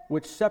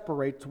 which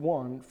separates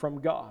one from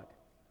God.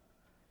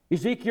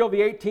 Ezekiel,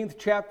 the 18th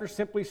chapter,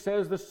 simply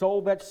says, "The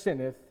soul that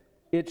sinneth,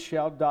 it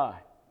shall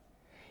die."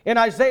 In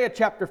Isaiah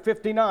chapter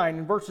 59,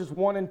 in verses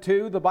 1 and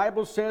 2, the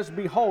Bible says,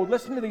 "Behold,"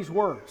 listen to these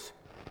words,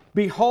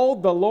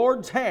 "Behold, the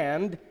Lord's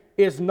hand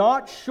is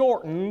not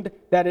shortened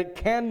that it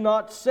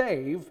cannot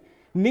save,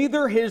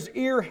 neither His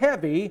ear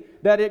heavy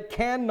that it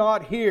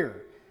cannot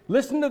hear."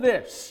 Listen to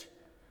this.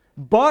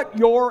 "But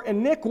your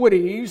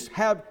iniquities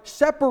have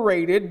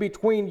separated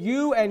between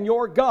you and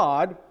your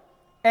God,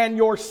 and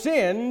your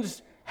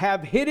sins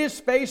have hid His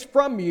face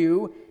from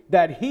you,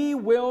 that He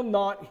will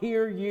not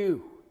hear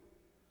you."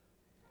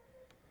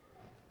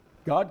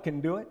 God can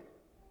do it.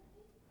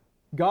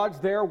 God's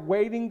there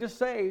waiting to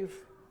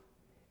save.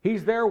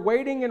 He's there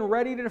waiting and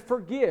ready to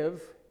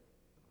forgive.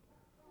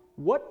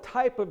 What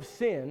type of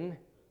sin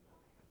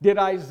did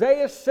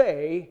Isaiah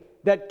say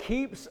that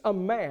keeps a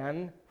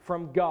man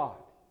from God?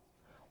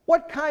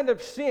 What kind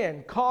of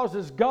sin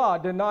causes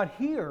God to not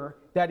hear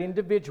that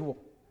individual?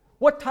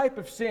 What type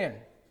of sin?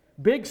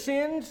 Big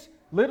sins?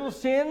 Little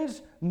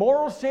sins?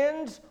 Moral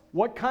sins?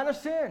 What kind of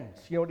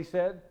sins? You know what he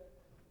said?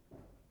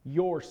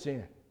 Your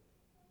sin.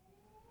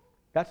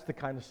 That's the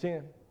kind of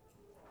sin.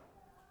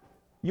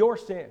 Your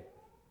sin.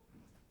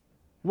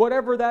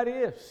 Whatever that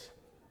is.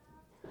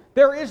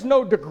 There is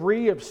no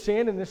degree of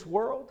sin in this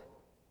world.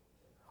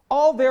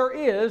 All there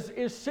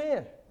is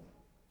sin.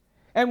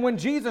 And when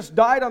Jesus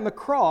died on the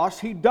cross,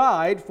 He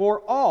died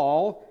for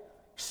all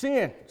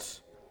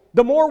sins.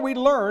 The more we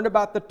learn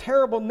about the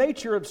terrible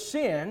nature of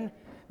sin,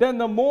 then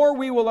the more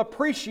we will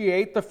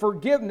appreciate the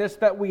forgiveness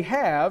that we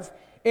have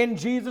in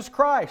Jesus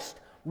Christ.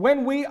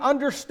 When we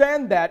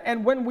understand that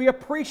and when we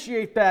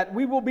appreciate that,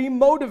 we will be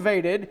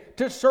motivated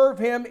to serve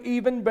Him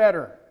even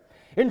better.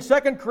 In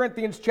 2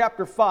 Corinthians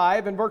chapter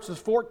 5 and verses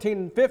 14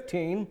 and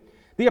 15,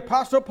 the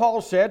Apostle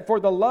Paul said, "For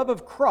the love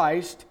of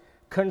Christ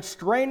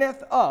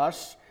constraineth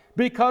us,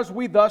 because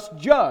we thus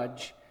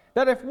judge,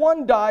 that if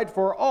one died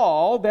for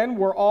all, then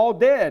we're all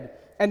dead,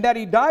 and that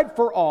He died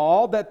for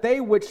all, that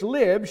they which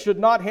live should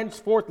not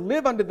henceforth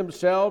live unto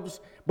themselves,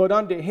 but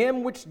unto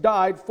Him which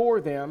died for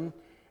them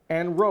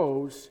and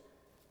rose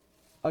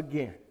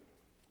again."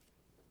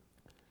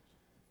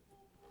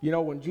 You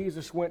know, when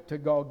Jesus went to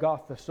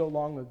Golgotha so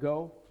long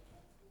ago,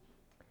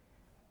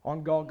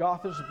 on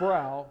Golgotha's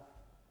brow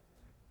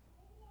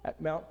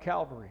at Mount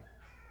Calvary,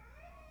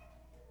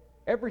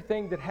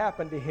 everything that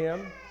happened to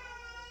Him,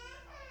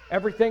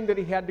 everything that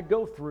He had to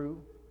go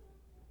through,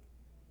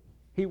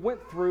 He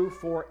went through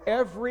for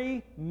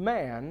every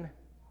man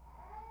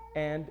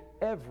and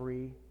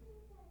every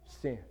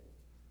sin.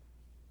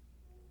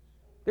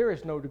 There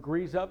is no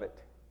degrees of it.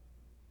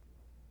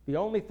 The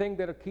only thing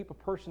that'll keep a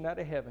person out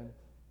of heaven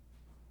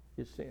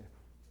is sin.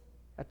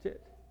 That's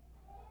it.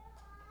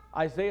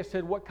 Isaiah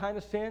said, what kind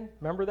of sin?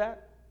 Remember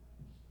that?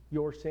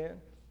 Your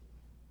sin,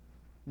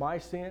 my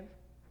sin,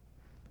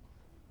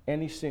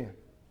 any sin.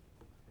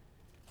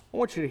 I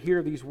want you to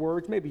hear these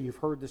words. Maybe you've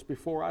heard this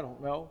before, I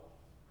don't know.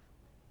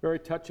 Very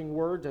touching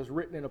words as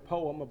written in a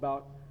poem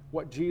about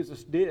what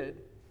Jesus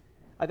did.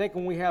 I think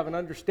when we have an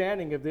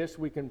understanding of this,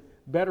 we can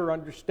better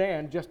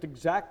understand just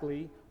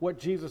exactly what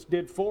Jesus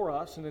did for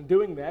us, and in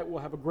doing that,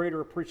 we'll have a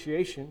greater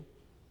appreciation.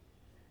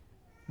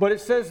 But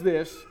it says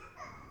this,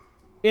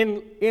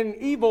 In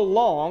evil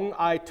long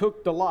I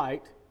took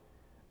delight,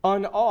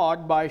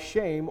 unawed by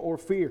shame or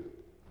fear,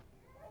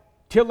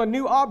 till a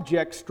new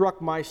object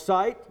struck my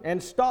sight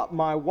and stopped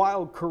my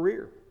wild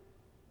career.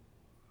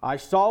 I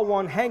saw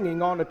one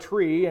hanging on a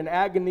tree in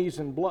agonies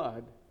and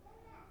blood,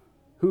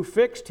 who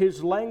fixed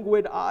his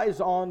languid eyes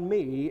on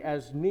me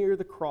as near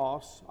the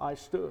cross I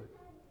stood.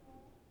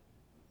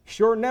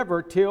 Sure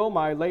never till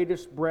my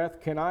latest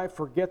breath can I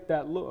forget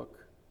that look.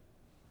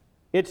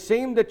 It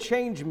seemed to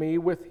change me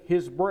with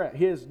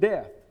his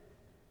death,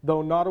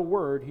 though not a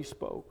word he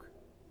spoke.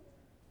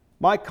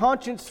 My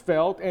conscience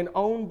felt and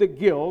owned the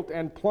guilt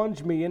and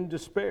plunged me in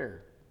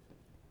despair.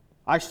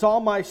 I saw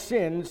my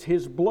sins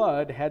his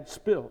blood had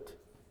spilt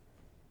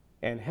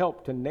and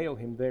helped to nail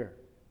him there.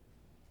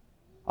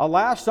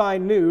 Alas, I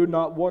knew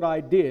not what I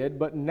did,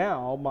 but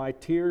now my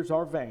tears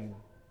are vain.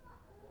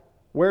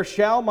 Where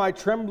shall my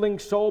trembling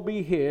soul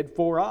be hid?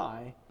 For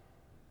I,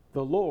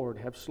 the Lord,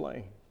 have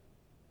slain.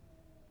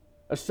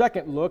 A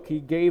second look he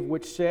gave,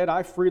 which said,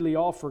 I freely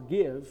all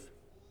forgive.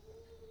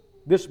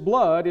 This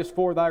blood is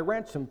for thy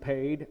ransom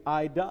paid.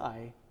 I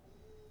die,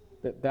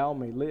 that thou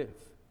may live.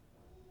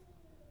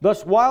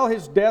 Thus, while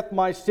his death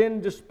my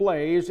sin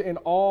displays in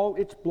all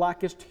its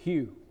blackest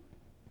hue,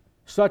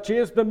 such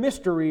is the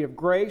mystery of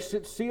grace,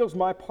 it seals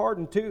my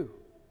pardon too.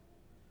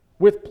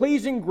 With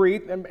pleasing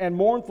grief and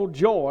mournful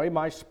joy,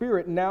 my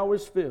spirit now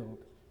is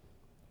filled,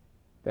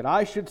 that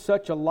I should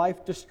such a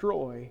life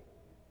destroy,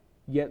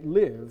 yet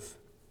live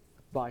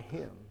by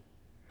him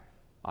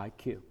I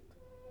killed.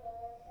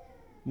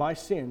 My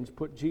sins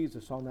put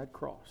Jesus on that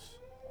cross.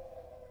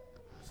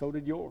 So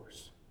did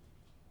yours.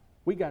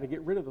 We got to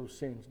get rid of those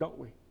sins, don't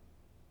we?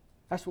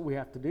 That's what we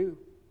have to do.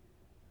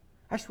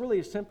 That's really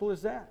as simple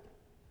as that.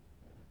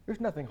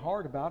 There's nothing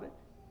hard about it.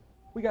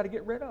 We got to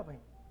get rid of him.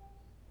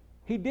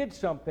 He did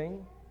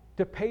something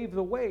to pave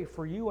the way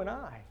for you and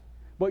I.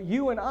 But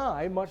you and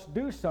I must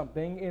do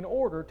something in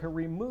order to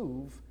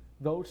remove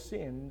those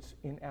sins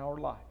in our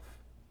life.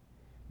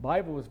 The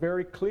Bible is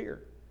very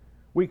clear.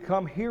 We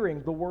come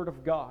hearing the Word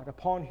of God.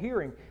 Upon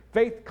hearing,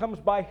 faith comes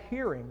by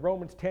hearing,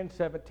 Romans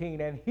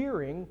 10:17, and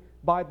hearing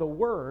by the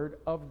Word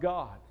of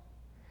God.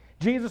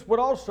 Jesus would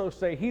also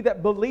say, he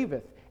that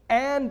believeth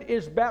and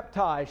is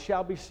baptized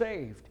shall be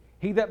saved.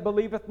 He that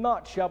believeth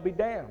not shall be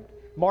damned.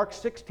 Mark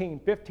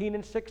 16:15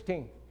 and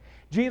 16.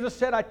 Jesus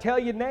said, I tell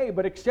you nay,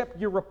 but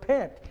except you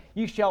repent,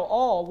 ye shall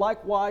all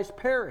likewise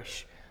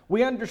perish.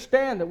 We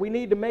understand that we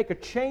need to make a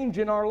change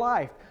in our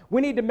life.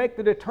 We need to make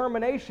the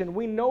determination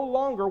we no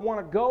longer want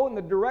to go in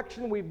the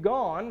direction we've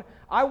gone.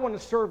 I want to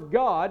serve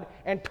God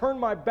and turn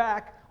my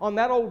back on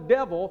that old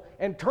devil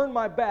and turn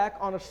my back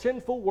on a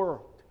sinful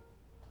world.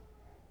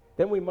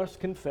 Then we must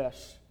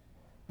confess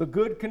the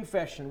good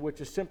confession,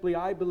 which is simply,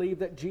 I believe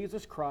that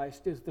Jesus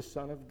Christ is the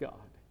Son of God.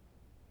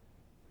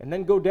 And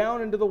then go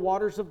down into the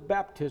waters of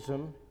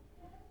baptism,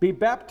 be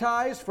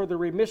baptized for the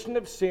remission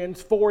of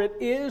sins, for it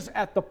is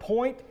at the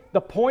point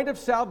of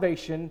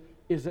salvation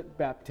is at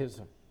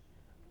baptism.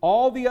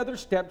 All the other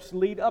steps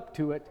lead up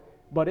to it,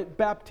 but at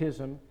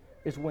baptism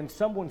is when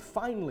someone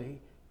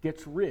finally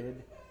gets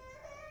rid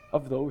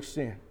of those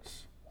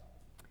sins.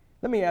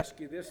 Let me ask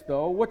you this,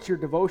 though. What's your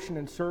devotion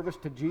and service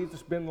to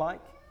Jesus been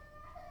like?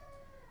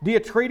 Do you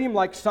treat him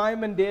like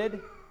Simon did?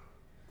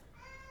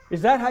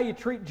 Is that how you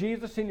treat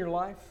Jesus in your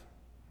life?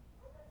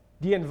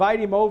 Do you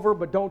invite him over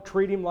but don't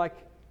treat him like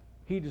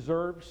he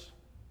deserves?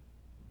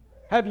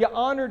 Have you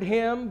honored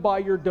him by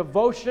your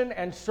devotion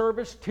and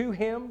service to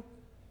him?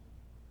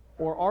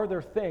 Or are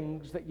there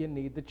things that you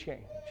need to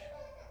change?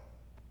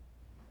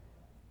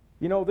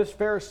 You know, this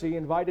Pharisee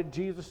invited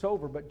Jesus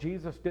over, but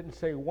Jesus didn't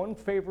say one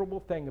favorable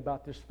thing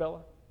about this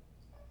fella.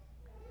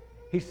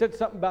 He said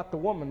something about the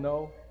woman,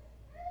 though.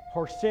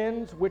 Her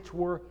sins, which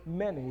were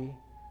many,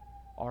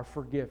 are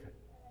forgiven.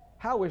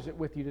 How is it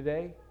with you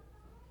today?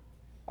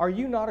 Are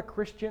you not a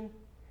Christian?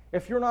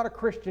 If you're not a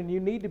Christian, you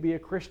need to be a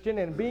Christian.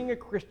 And being a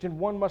Christian,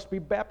 one must be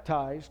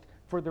baptized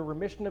for the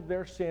remission of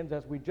their sins,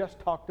 as we just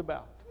talked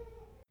about.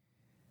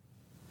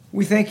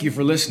 We thank you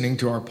for listening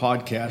to our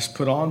podcast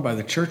put on by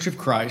the Church of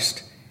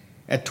Christ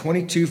at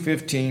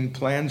 2215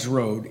 Plans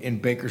Road in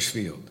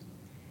Bakersfield.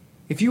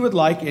 If you would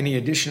like any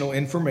additional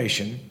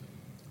information,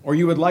 or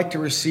you would like to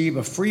receive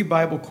a free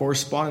Bible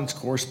correspondence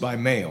course by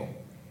mail,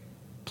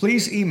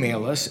 please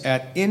email us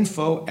at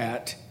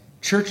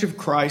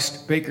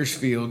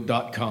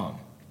info@churchofchristbakersfield.com.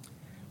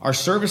 Our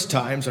service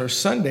times are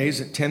Sundays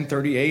at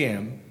 10:30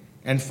 a.m.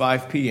 and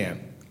 5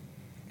 p.m.,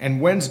 and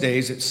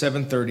Wednesdays at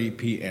 7:30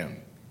 p.m.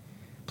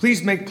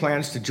 Please make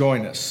plans to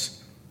join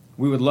us.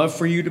 We would love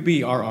for you to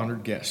be our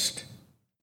honored guest.